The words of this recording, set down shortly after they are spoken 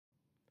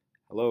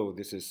Hello,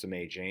 this is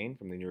Samay Jain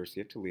from the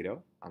University of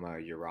Toledo. I'm a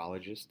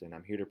urologist and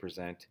I'm here to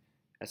present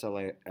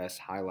SLS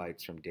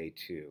highlights from day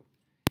 2,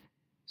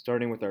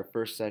 starting with our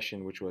first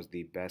session, which was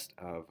the best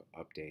of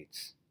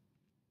updates.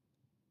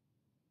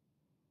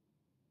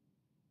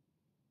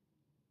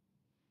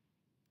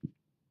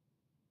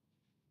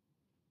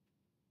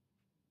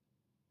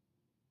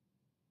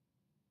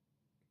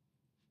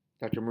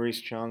 Dr. Maurice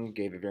Chung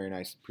gave a very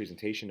nice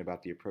presentation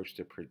about the approach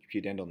to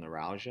pudendal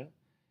neuralgia.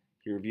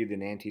 He reviewed the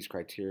Nantes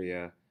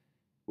criteria,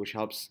 which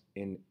helps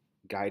in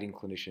guiding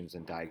clinicians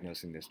in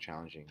diagnosing this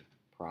challenging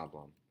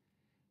problem.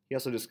 He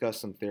also discussed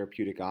some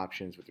therapeutic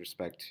options with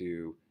respect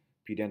to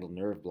pudendal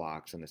nerve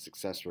blocks and the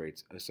success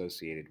rates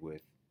associated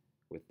with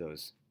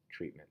those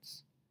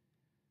treatments.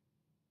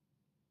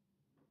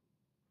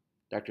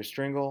 Dr.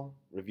 Stringle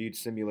reviewed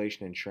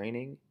simulation and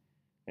training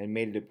and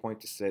made it a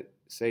point to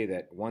say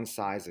that one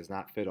size does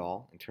not fit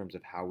all in terms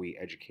of how we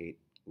educate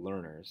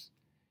learners,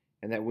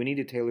 and that we need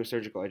to tailor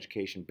surgical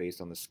education based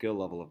on the skill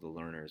level of the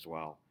learner as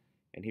well.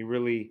 And he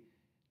really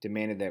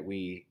demanded that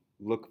we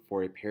look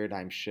for a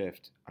paradigm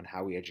shift on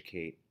how we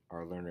educate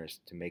our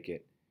learners to make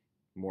it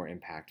more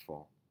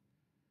impactful.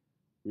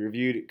 We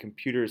reviewed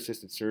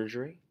computer-assisted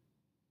surgery.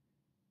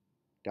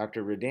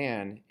 Dr.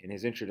 Redan, in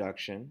his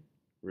introduction,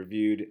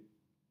 reviewed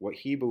what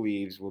he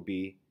believes will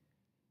be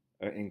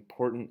an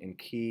important and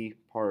key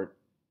part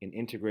in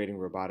integrating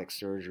robotic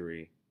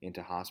surgery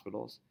into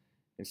hospitals,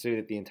 and stated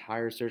that the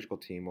entire surgical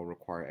team will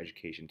require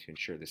education to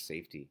ensure the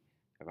safety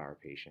of our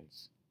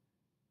patients.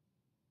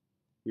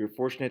 We were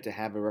fortunate to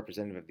have a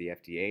representative of the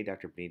FDA,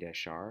 Dr. Benita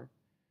Shar,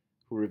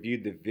 who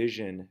reviewed the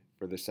vision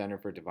for the Center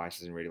for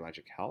Devices and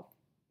Radiologic Health,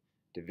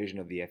 division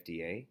of the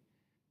FDA,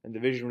 and the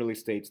vision really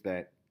states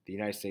that the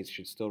United States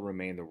should still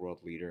remain the world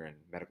leader in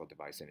medical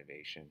device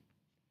innovation.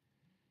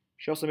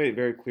 She also made it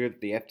very clear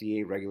that the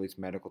FDA regulates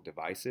medical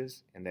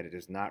devices and that it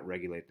does not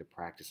regulate the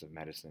practice of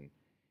medicine,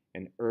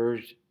 and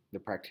urged the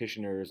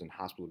practitioners and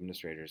hospital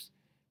administrators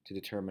to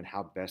determine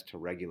how best to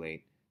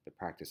regulate the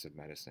practice of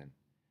medicine.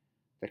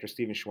 Dr.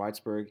 Steven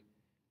Schweitzberg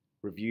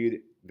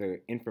reviewed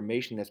the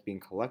information that's being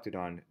collected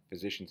on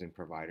physicians and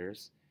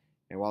providers,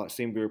 and while it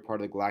seemed we were part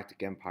of the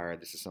galactic empire,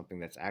 this is something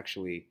that's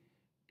actually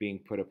being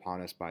put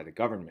upon us by the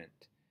government.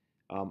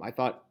 I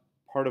thought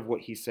part of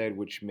what he said,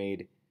 which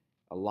made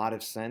a lot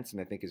of sense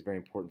and I think is very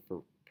important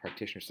for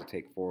practitioners to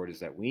take forward, is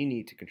that we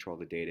need to control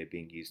the data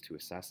being used to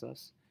assess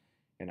us,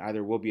 and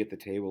either we'll be at the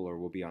table or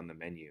we'll be on the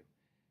menu.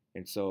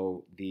 And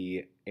so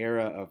the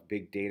era of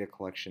big data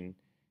collection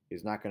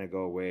is not going to go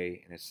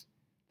away, and it's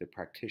the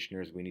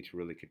practitioners we need to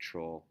really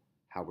control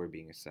how we're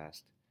being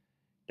assessed.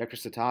 Dr.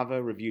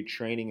 Satava reviewed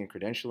training and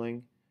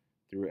credentialing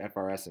through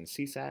FRS and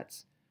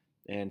CSATs,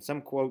 and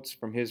some quotes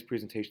from his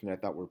presentation that I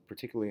thought were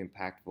particularly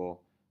impactful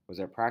was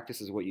that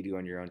practice is what you do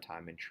on your own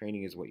time and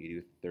training is what you do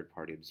with a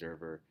third-party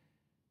observer.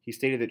 He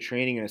stated that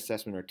training and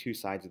assessment are two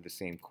sides of the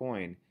same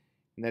coin,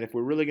 and that if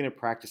we're really going to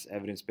practice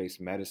evidence-based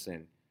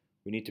medicine,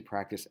 we need to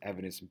practice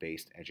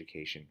evidence-based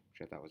education,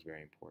 which I thought was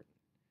very important.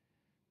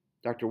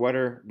 Dr.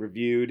 Wetter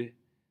reviewed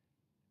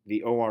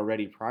the OR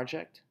Ready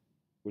project,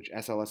 which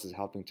SLS is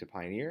helping to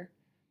pioneer,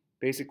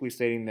 basically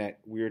stating that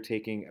we are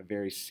taking a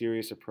very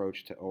serious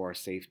approach to OR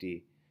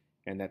safety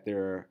and that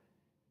there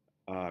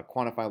are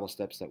quantifiable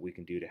steps that we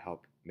can do to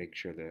help make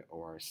sure the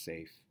OR is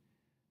safe.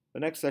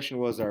 The next session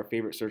was our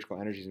favorite surgical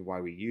energies and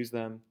why we use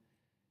them.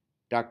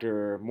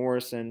 Dr.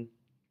 Morrison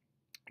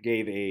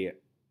gave a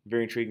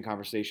very intriguing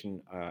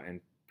conversation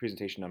and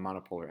presentation on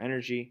monopolar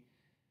energy,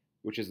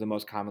 which is the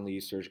most commonly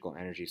used surgical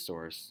energy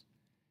source.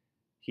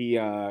 He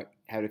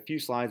had a few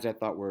slides I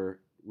thought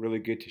were really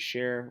good to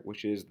share,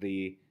 which is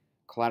the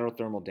collateral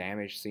thermal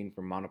damage seen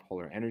from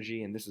monopolar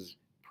energy, and this is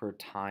per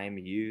time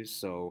used,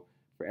 so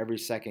for every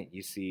second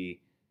you see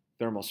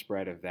thermal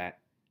spread of that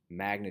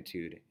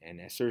magnitude,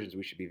 and as surgeons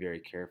we should be very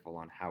careful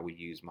on how we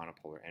use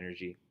monopolar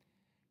energy.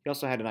 He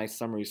also had a nice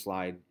summary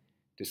slide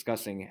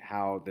discussing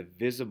how the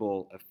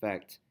visible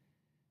effect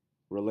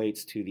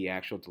relates to the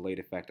actual delayed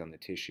effect on the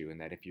tissue, and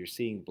that if you're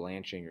seeing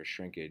blanching or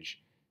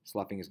shrinkage,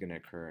 sloughing is going to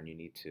occur and you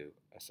need to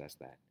assess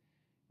that.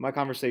 My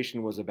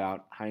conversation was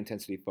about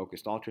high-intensity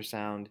focused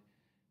ultrasound,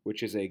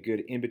 which is a good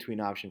in-between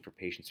option for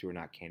patients who are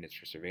not candidates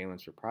for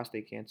surveillance for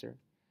prostate cancer,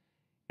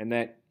 and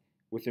that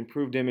with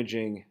improved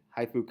imaging,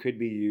 HIFU could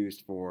be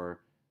used for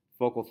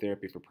focal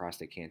therapy for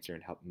prostate cancer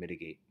and help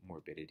mitigate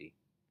morbidity.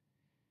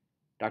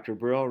 Dr.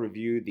 Brill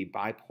reviewed the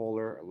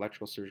bipolar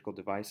electrical surgical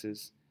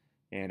devices,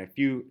 and a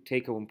few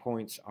take-home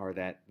points are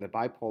that the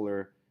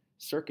bipolar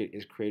circuit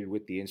is created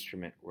with the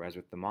instrument, whereas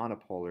with the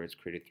monopolar it's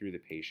created through the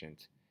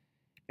patient,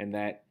 and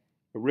that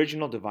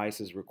original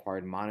devices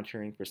required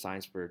monitoring for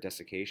signs for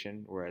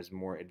desiccation, whereas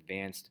more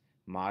advanced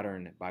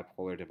modern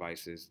bipolar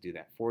devices do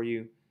that for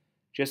you.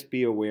 Just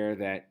be aware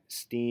that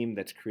steam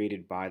that's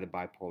created by the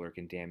bipolar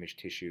can damage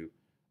tissue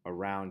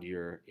around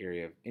your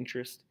area of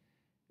interest,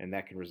 and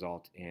that can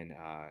result in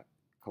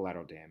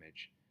collateral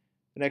damage.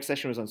 The next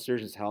session was on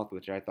surgeon's health,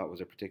 which I thought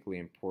was a particularly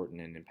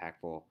important and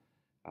impactful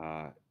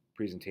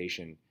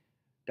presentation.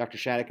 Dr.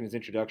 Shattuck in his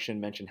introduction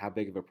mentioned how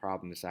big of a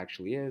problem this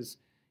actually is,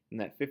 and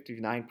that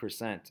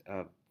 59%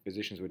 of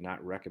physicians would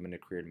not recommend a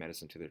career in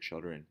medicine to their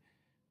children,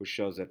 which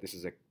shows that this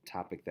is a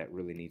topic that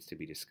really needs to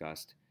be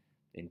discussed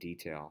in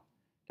detail.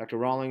 Dr.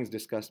 Rawlings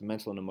discussed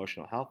mental and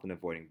emotional health and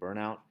avoiding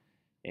burnout,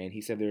 and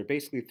he said there are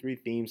basically three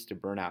themes to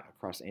burnout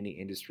across any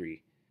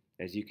industry,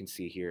 as you can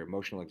see here: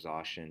 emotional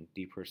exhaustion,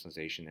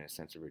 depersonalization, and a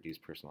sense of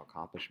reduced personal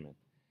accomplishment.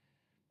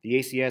 The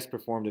ACS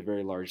performed a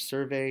very large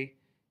survey,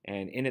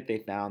 and in it they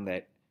found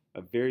that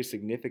a very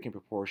significant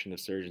proportion of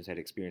surgeons had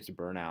experienced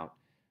burnout,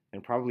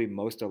 and probably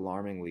most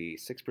alarmingly,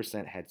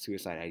 6% had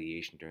suicide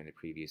ideation during the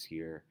previous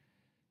year.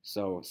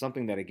 So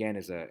something that, again,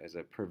 is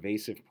a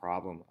pervasive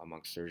problem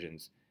amongst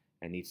surgeons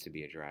and needs to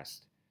be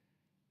addressed.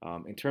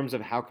 In terms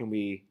of how can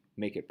we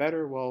make it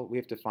better, well, we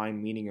have to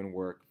find meaning in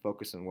work,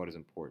 focus on what is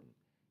important,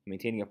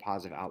 maintaining a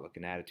positive outlook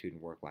and attitude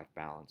and work-life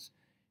balance.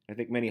 I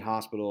think many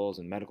hospitals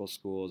and medical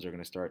schools are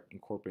going to start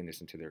incorporating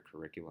this into their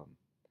curriculum.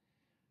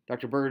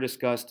 Dr. Berger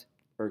discussed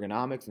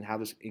ergonomics and how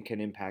this can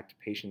impact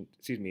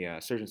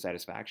surgeon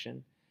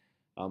satisfaction.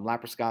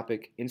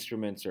 Laparoscopic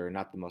instruments are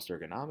not the most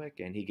ergonomic,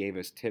 and he gave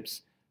us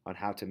tips on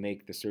how to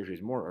make the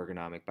surgeries more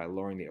ergonomic by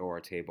lowering the OR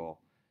table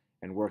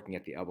and working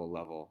at the elbow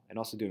level, and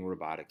also doing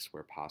robotics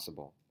where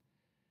possible.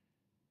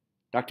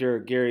 Dr.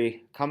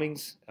 Gary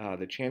Cummings,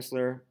 the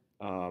Chancellor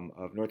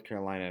of North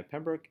Carolina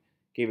Pembroke,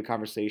 gave a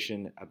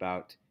conversation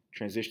about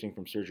transitioning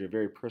from surgery, a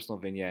very personal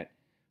vignette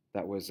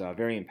that was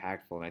very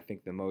impactful. And I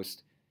think the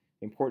most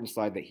important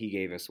slide that he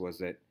gave us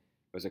was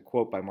a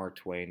quote by Mark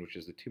Twain, which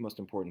is: "The two most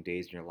important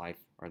days in your life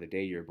are the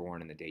day you're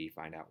born and the day you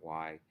find out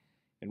why."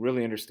 And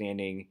really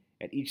understanding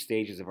at each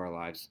stages of our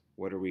lives,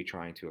 what are we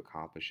trying to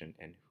accomplish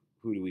and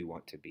who do we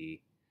want to be?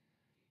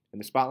 In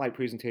the spotlight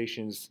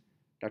presentations,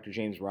 Dr.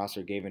 James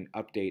Rosser gave an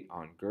update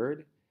on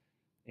GERD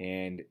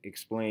and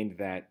explained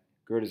that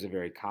GERD is a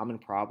very common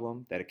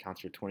problem that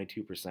accounts for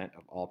 22%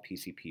 of all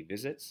PCP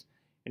visits,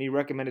 and he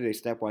recommended a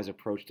stepwise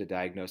approach to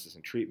diagnosis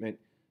and treatment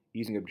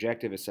using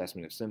objective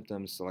assessment of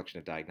symptoms, selection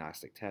of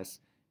diagnostic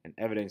tests, and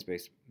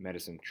evidence-based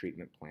medicine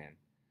treatment plan.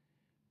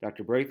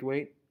 Dr.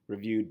 Braithwaite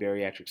reviewed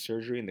bariatric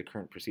surgery and the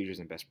current procedures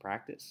and best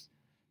practice.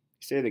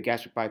 He stated that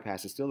gastric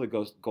bypass is still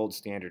the gold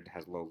standard and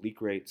has low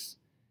leak rates.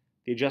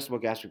 The adjustable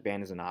gastric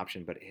band is an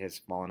option, but it has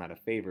fallen out of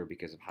favor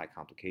because of high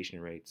complication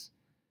rates.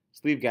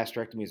 Sleeve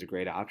gastrectomy is a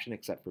great option,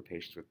 except for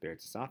patients with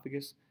Barrett's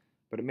esophagus,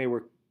 but it may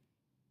work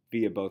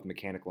via both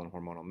mechanical and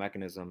hormonal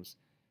mechanisms.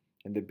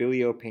 And the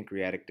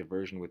biliopancreatic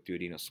diversion with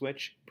duodenal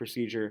switch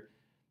procedure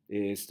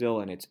is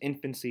still in its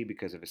infancy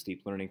because of a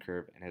steep learning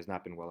curve and has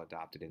not been well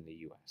adopted in the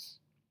US.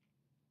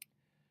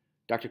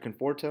 Dr.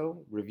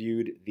 Conforto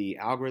reviewed the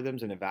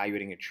algorithms in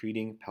evaluating and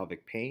treating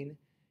pelvic pain,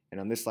 and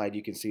on this slide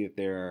you can see that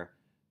there are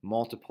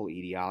multiple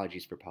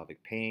etiologies for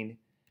pelvic pain.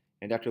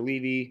 And Dr.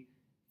 Levy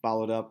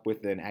followed up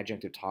with an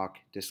adjunctive talk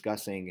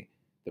discussing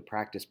the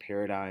practice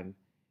paradigm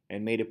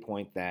and made a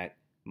point that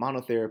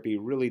monotherapy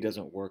really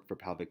doesn't work for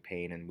pelvic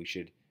pain, and we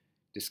should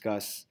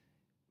discuss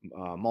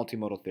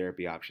multimodal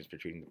therapy options for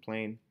treating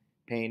the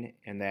pain,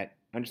 and that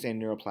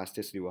understanding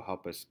neuroplasticity will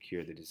help us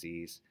cure the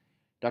disease.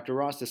 Dr.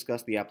 Ross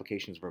discussed the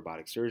applications of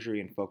robotic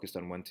surgery and focused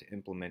on when to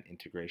implement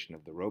integration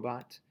of the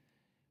robot.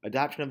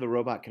 Adoption of the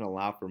robot can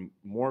allow for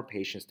more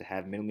patients to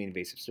have minimally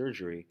invasive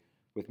surgery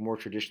with more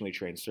traditionally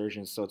trained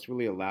surgeons, so it's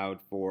really allowed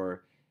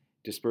for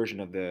dispersion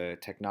of the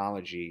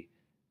technology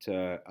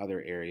to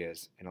other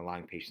areas and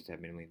allowing patients to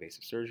have minimally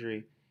invasive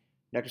surgery.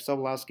 Dr.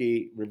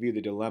 Sobolowski reviewed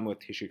the dilemma with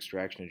tissue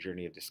extraction and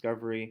journey of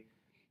discovery,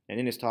 and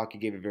in his talk he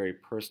gave a very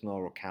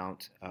personal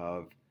account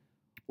of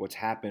what's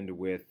happened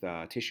with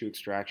tissue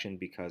extraction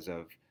because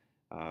of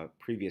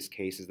previous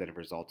cases that have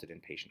resulted in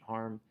patient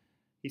harm.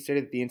 He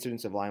stated that the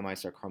incidence of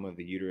leiomyosarcoma of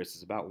the uterus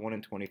is about 1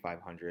 in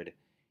 2,500, and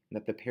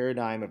that the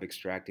paradigm of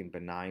extracting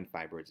benign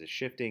fibroids is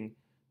shifting,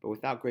 but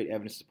without great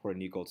evidence to support a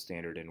new gold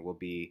standard, and will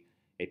be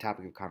a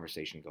topic of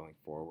conversation going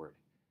forward.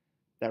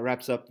 That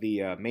wraps up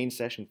the main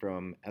session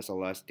from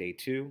SLS Day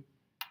 2.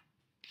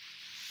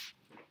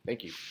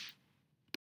 Thank you.